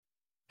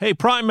Hey,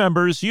 Prime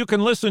members, you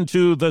can listen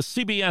to the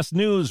CBS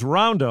News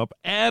Roundup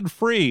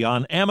ad-free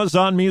on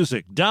Amazon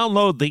Music.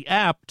 Download the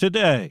app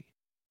today.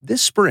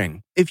 This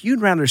spring, if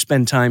you'd rather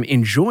spend time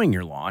enjoying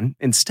your lawn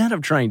instead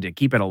of trying to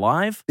keep it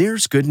alive,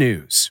 there's good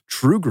news.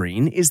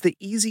 TruGreen is the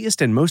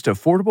easiest and most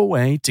affordable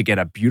way to get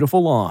a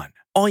beautiful lawn.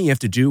 All you have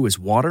to do is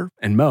water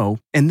and mow,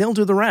 and they'll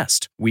do the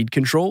rest. Weed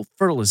control,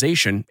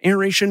 fertilization,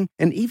 aeration,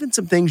 and even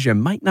some things you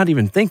might not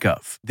even think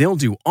of. They'll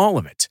do all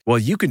of it, while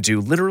you can do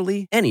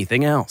literally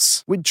anything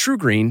else. With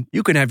TruGreen,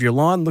 you can have your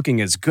lawn looking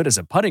as good as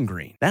a putting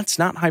green. That's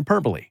not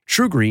hyperbole.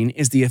 TruGreen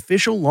is the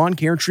official lawn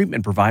care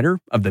treatment provider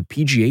of the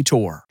PGA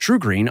Tour.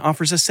 TruGreen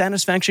offers a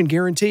satisfaction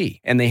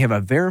guarantee, and they have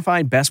a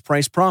verified best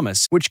price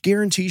promise, which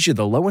guarantees you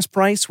the lowest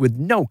price with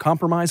no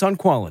compromise on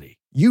quality.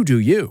 You do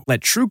you. Let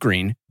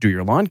TruGreen do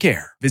your lawn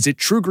care. Visit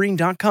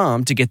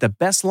TruGreen.com to get the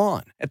best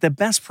lawn at the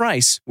best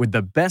price with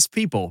the best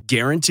people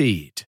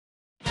guaranteed.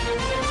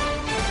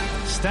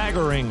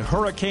 Staggering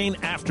hurricane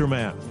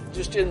aftermath.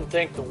 Just didn't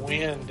think the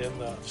wind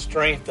and the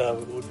strength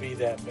of it would be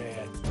that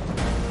bad.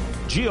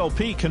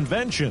 GOP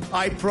convention.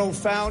 I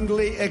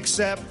profoundly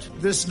accept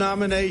this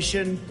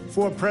nomination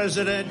for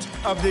President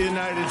of the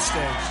United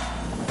States.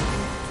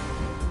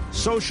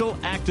 Social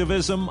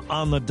activism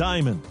on the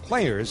diamond.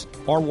 Players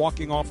are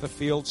walking off the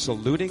field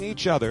saluting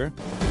each other.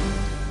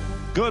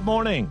 Good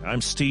morning.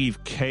 I'm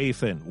Steve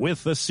Kathan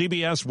with the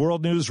CBS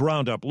World News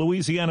Roundup.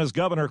 Louisiana's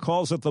governor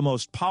calls it the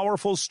most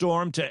powerful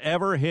storm to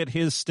ever hit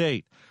his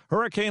state.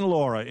 Hurricane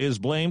Laura is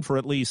blamed for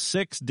at least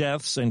 6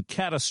 deaths and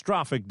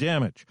catastrophic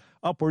damage.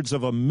 Upwards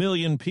of 1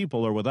 million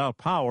people are without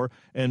power,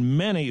 and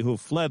many who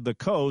fled the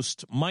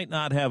coast might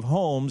not have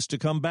homes to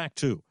come back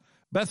to.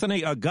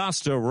 Bethany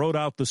Augusta rode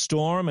out the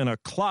storm in a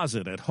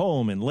closet at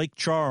home in Lake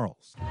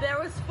Charles. There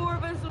was 4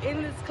 of us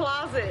in this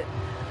closet.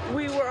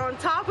 We were on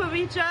top of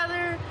each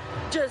other,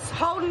 just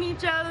holding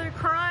each other,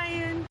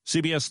 crying.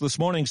 CBS This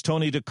Morning's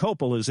Tony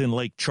DeCopel is in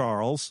Lake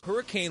Charles.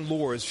 Hurricane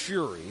Laura's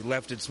fury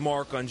left its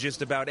mark on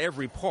just about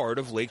every part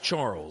of Lake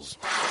Charles.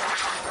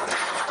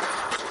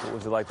 What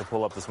was it like to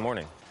pull up this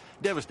morning?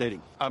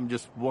 Devastating. I'm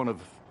just one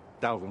of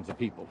thousands of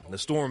people. The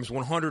storm's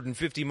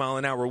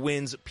 150-mile-an-hour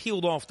winds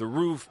peeled off the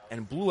roof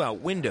and blew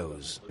out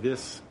windows.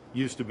 This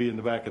used to be in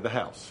the back of the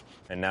house.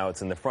 And now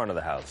it's in the front of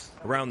the house.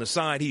 Around the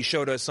side, he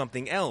showed us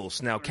something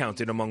else now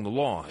counted among the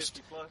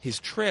lost. His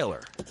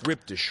trailer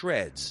ripped to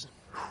shreds.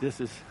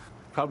 This is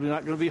probably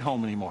not going to be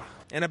home anymore.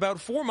 And about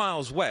 4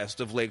 miles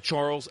west of Lake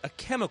Charles, a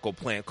chemical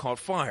plant caught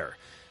fire,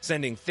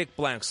 sending thick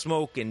black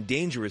smoke and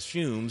dangerous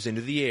fumes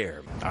into the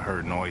air. I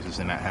heard noises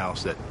in that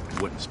house that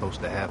wasn't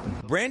supposed to happen.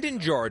 Brandon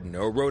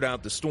Jardino rode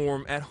out the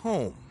storm at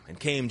home and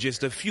came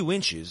just a few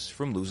inches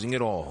from losing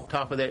it all.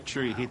 Top of that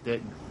tree hit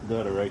that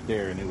gutter right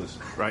there, and it was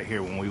right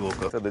here when we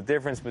woke up. So the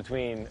difference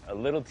between a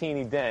little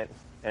teeny dent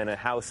and a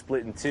house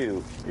split in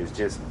two is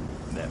just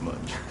that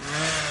much.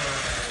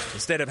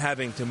 Instead of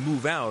having to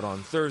move out on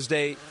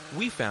Thursday,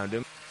 we found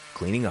him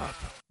cleaning up.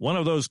 One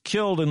of those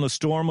killed in the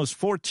storm was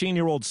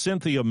 14-year-old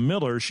Cynthia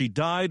Miller. She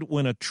died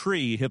when a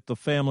tree hit the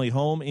family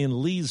home in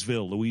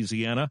Leesville,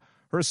 Louisiana.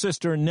 Her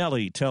sister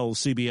Nellie tells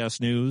CBS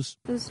News.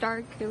 It was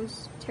dark. It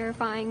was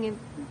terrifying.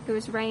 There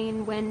was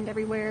rain, wind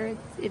everywhere.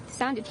 It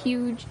sounded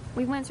huge.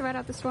 We went to ride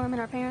out the storm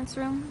in our parents'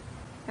 room.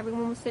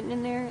 Everyone was sitting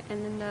in there,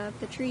 and then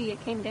the tree,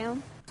 it came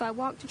down. So I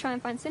walked to try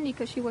and find Cindy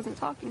because she wasn't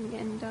talking,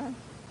 and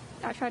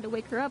I tried to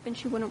wake her up, and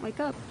she wouldn't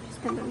wake up. She's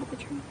pinned under the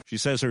tree. She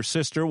says her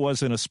sister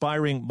was an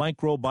aspiring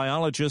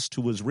microbiologist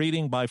who was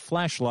reading by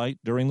flashlight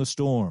during the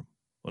storm.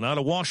 Well, now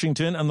to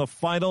Washington and the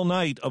final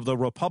night of the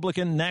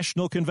Republican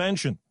National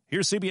Convention.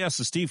 Here's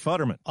CBS's Steve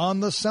Futterman. On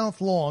the South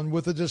Lawn,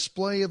 with a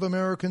display of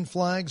American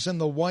flags and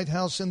the White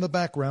House in the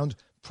background,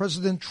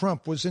 President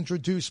Trump was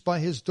introduced by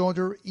his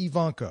daughter,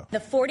 Ivanka. The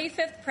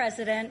 45th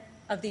President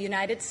of the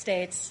United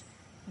States,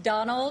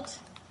 Donald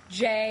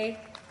J.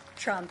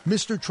 Trump.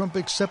 Mr. Trump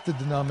accepted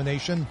the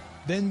nomination,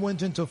 then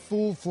went into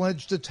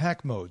full-fledged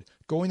attack mode,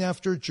 going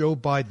after Joe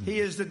Biden. He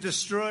is the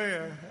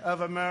destroyer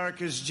of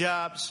America's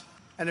jobs,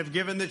 and if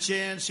given the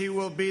chance, he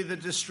will be the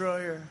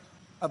destroyer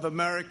of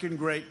American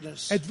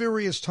greatness. At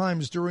various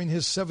times during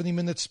his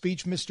 70-minute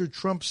speech, Mr.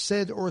 Trump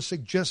said or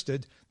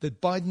suggested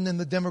that Biden and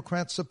the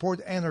Democrats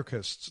support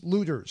anarchists,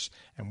 looters,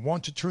 and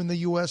want to turn the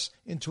U.S.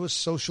 into a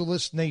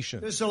socialist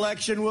nation. This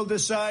election will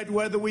decide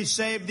whether we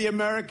save the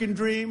American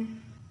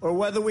dream or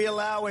whether we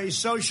allow a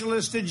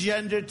socialist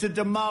agenda to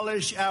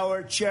demolish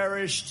our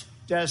cherished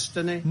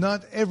destiny.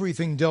 Not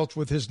everything dealt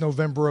with his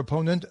November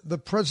opponent. The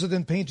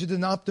president painted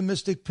an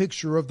optimistic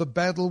picture of the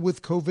battle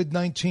with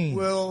COVID-19.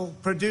 We'll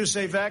produce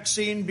a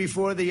vaccine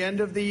before the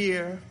end of the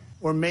year,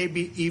 or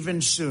maybe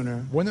even sooner.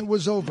 When it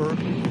was over,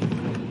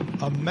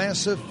 a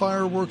massive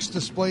fireworks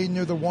display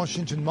near the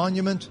Washington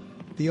Monument.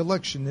 The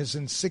election is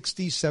in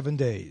 67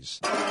 days.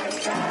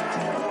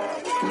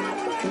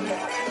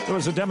 There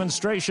was a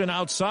demonstration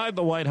outside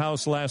the White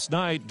House last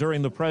night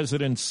during the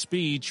president's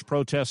speech,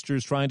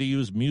 protesters trying to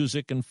use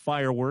music and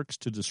fireworks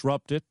to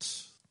disrupt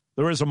it.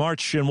 There is a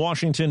march in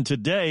Washington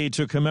today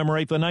to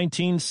commemorate the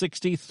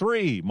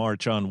 1963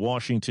 March on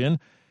Washington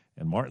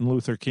and Martin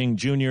Luther King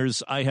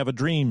Jr.'s I Have a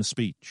Dream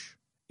speech.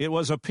 It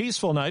was a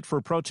peaceful night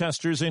for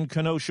protesters in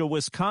Kenosha,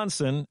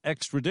 Wisconsin.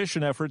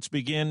 Extradition efforts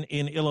begin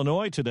in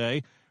Illinois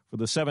today for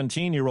the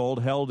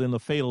 17-year-old held in the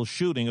fatal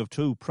shooting of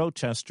 2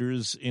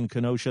 protesters in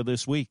Kenosha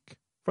this week.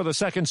 For the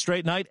second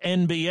straight night,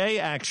 NBA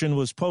action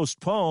was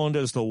postponed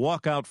as the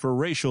walkout for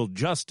racial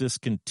justice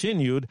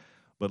continued,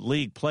 but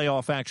league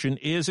playoff action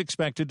is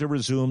expected to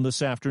resume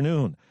this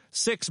afternoon.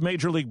 6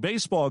 Major League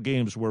Baseball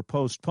games were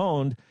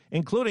postponed,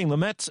 including the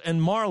Mets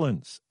and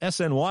Marlins.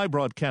 SNY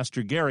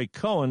broadcaster Gary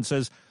Cohen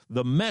says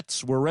the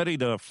Mets were ready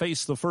to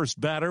face the first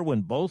batter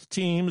when both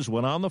teams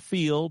went on the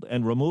field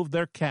and removed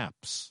their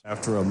caps.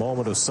 After a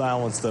moment of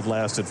silence that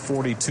lasted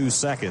 42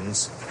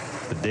 seconds,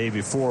 the day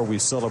before we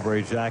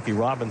celebrate Jackie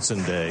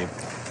Robinson Day,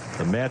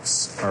 the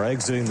Mets are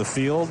exiting the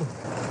field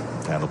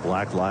and a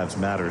Black Lives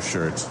Matter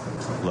shirt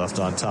left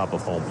on top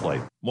of home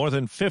plate. More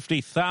than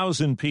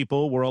 50,000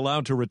 people were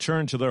allowed to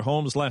return to their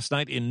homes last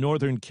night in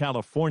Northern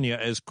California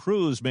as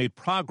crews made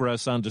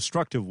progress on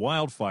destructive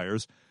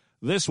wildfires.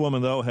 This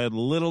woman, though, had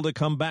little to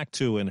come back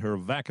to in her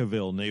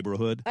Vacaville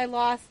neighborhood. I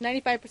lost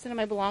 95% of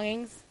my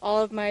belongings,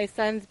 all of my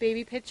son's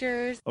baby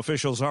pictures.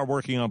 Officials are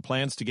working on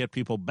plans to get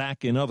people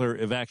back in other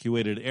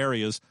evacuated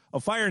areas. A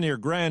fire near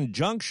Grand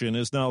Junction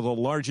is now the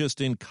largest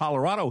in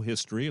Colorado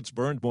history. It's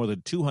burned more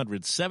than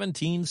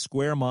 217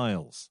 square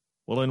miles.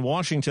 Well, in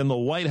Washington, the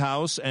White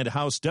House and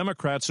House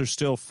Democrats are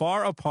still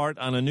far apart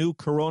on a new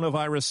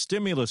coronavirus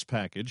stimulus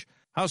package.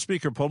 House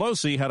Speaker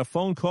Pelosi had a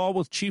phone call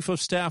with Chief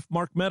of Staff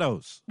Mark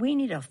Meadows. We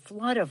need a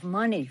flood of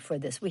money for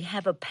this. We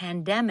have a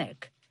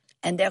pandemic,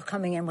 and they're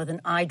coming in with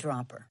an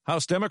eyedropper.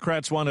 House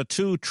Democrats want a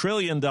 $2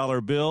 trillion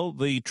bill.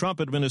 The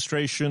Trump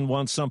administration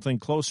wants something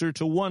closer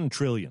to $1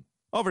 trillion.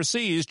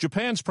 Overseas,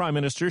 Japan's Prime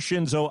Minister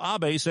Shinzo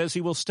Abe says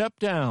he will step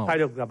down.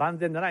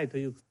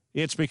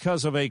 It's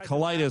because of a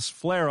colitis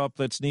flare-up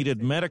that's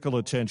needed medical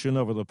attention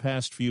over the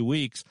past few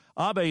weeks.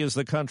 Abe is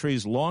the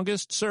country's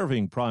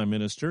longest-serving prime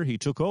minister. He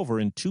took over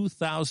in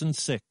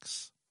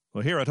 2006.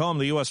 Well, here at home,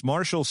 the U.S.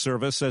 Marshals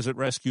Service says it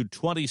rescued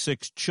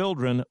 26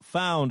 children,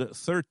 found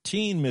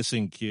 13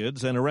 missing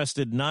kids, and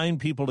arrested 9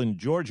 people in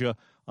Georgia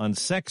on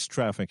sex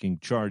trafficking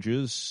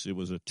charges. It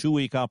was a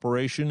 2-week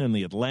operation in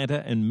the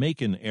Atlanta and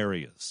Macon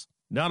areas.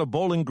 Now to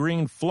Bowling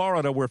Green,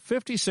 Florida, where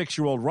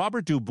 56-year-old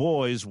Robert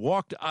DuBois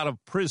walked out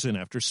of prison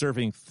after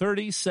serving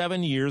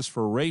 37 years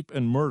for rape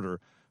and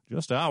murder,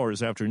 just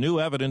hours after new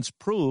evidence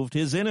proved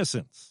his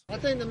innocence. I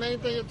think the main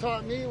thing it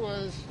taught me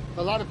was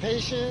a lot of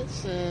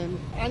patience, and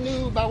I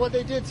knew by what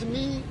they did to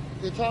me,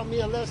 it taught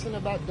me a lesson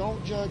about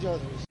don't judge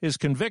others. His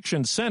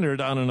conviction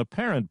centered on an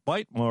apparent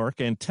bite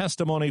mark and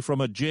testimony from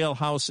a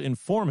jailhouse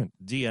informant.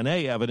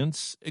 DNA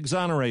evidence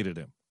exonerated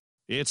him.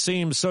 It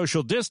seems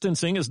social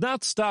distancing has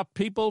not stopped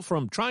people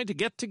from trying to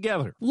get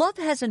together. Love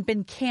hasn't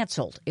been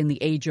canceled in the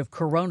age of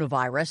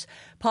coronavirus.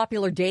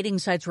 Popular dating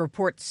sites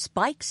report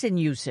spikes in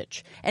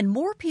usage, and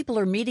more people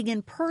are meeting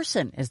in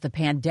person as the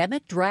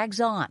pandemic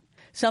drags on.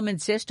 Some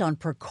insist on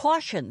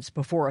precautions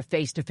before a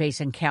face-to-face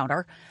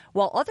encounter,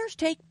 while others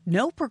take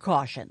no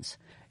precautions.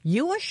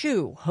 Yua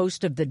Shu,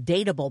 host of the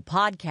Dateable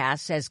podcast,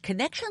 says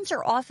connections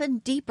are often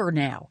deeper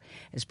now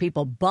as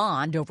people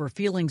bond over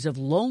feelings of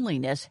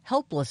loneliness,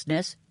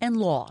 helplessness, and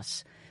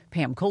loss.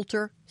 Pam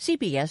Coulter,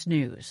 CBS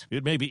News.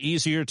 It may be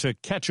easier to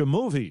catch a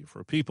movie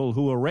for people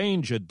who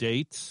arrange a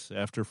date.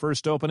 After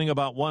first opening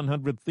about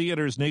 100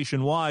 theaters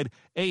nationwide,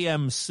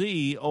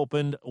 AMC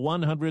opened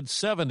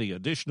 170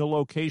 additional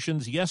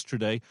locations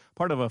yesterday,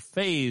 part of a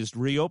phased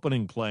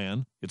reopening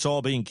plan. It's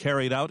all being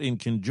carried out in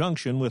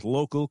conjunction with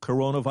local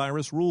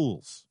coronavirus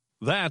rules.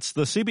 That's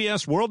the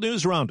CBS World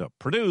News Roundup,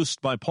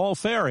 produced by Paul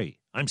Ferry.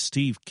 I'm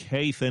Steve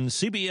Kathan,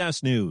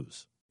 CBS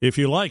News. If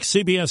you like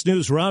CBS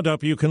News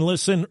Roundup, you can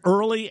listen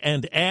early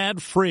and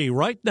ad-free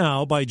right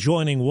now by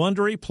joining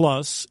Wondery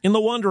Plus in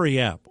the Wondery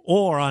app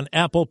or on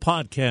Apple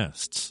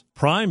Podcasts.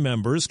 Prime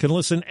members can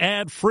listen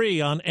ad-free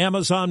on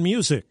Amazon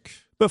Music.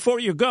 Before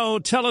you go,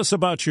 tell us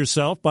about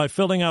yourself by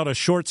filling out a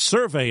short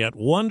survey at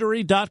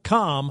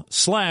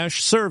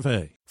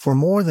Wondery.com/survey. For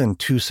more than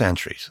 2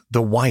 centuries,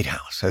 the White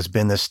House has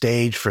been the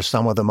stage for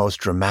some of the most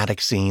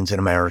dramatic scenes in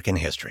American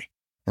history.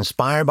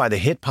 Inspired by the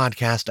hit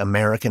podcast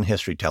American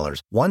History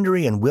Tellers,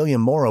 Wondery and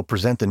William Morrow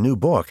present the new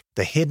book,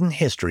 The Hidden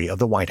History of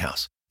the White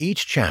House.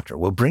 Each chapter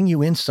will bring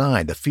you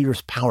inside the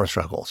fierce power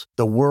struggles,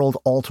 the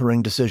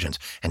world-altering decisions,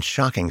 and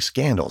shocking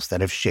scandals that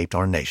have shaped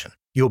our nation.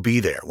 You'll be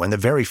there when the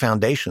very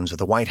foundations of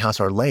the White House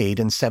are laid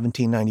in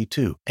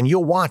 1792, and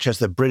you'll watch as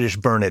the British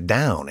burn it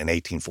down in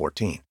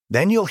 1814.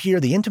 Then you'll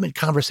hear the intimate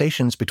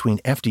conversations between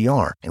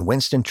FDR and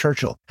Winston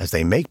Churchill as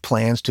they make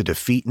plans to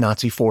defeat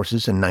Nazi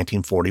forces in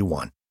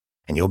 1941.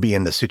 And you'll be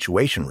in the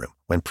Situation Room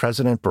when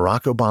President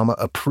Barack Obama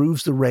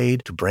approves the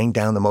raid to bring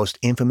down the most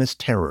infamous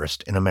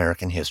terrorist in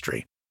American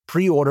history.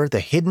 Pre-order The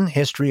Hidden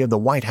History of the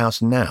White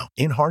House now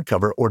in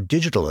hardcover or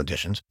digital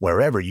editions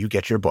wherever you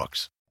get your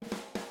books.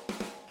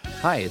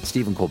 Hi, it's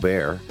Stephen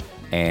Colbert,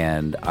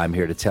 and I'm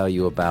here to tell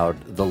you about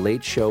The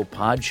Late Show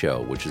Pod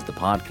Show, which is the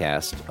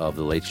podcast of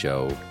The Late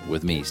Show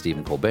with me,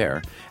 Stephen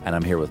Colbert, and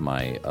I'm here with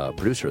my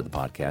producer of the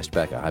podcast,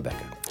 Becca. Hi,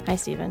 Becca. Hi,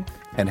 Stephen.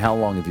 And how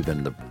long have you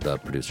been the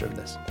producer of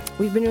this?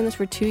 We've been doing this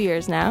for 2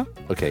 years now.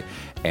 Okay.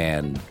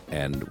 And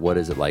what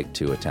is it like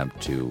to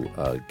attempt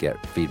to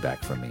get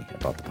feedback from me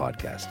about the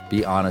podcast?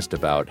 Be honest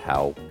about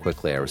how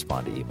quickly I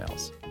respond to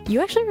emails. You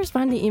actually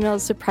respond to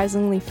emails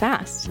surprisingly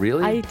fast.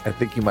 Really? I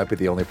think you might be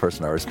the only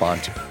person I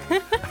respond to.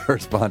 I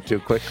respond to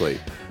quickly.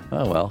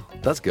 Oh, well,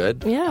 that's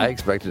good. Yeah. I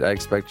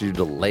expected you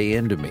to lay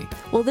into me.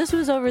 Well, this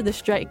was over the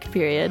strike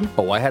period.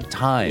 Oh, I had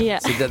time. Yeah.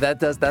 See, that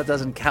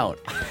doesn't count.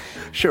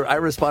 Sure, I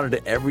responded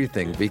to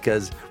everything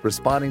because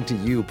responding to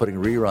you putting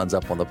reruns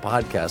up on the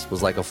podcast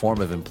was like a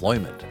form of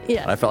employment.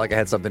 Yeah. And I felt like I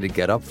had something to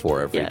get up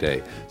for every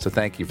day. So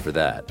thank you for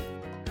that.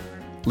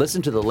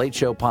 Listen to The Late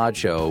Show Pod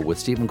Show with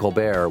Stephen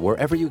Colbert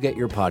wherever you get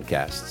your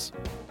podcasts.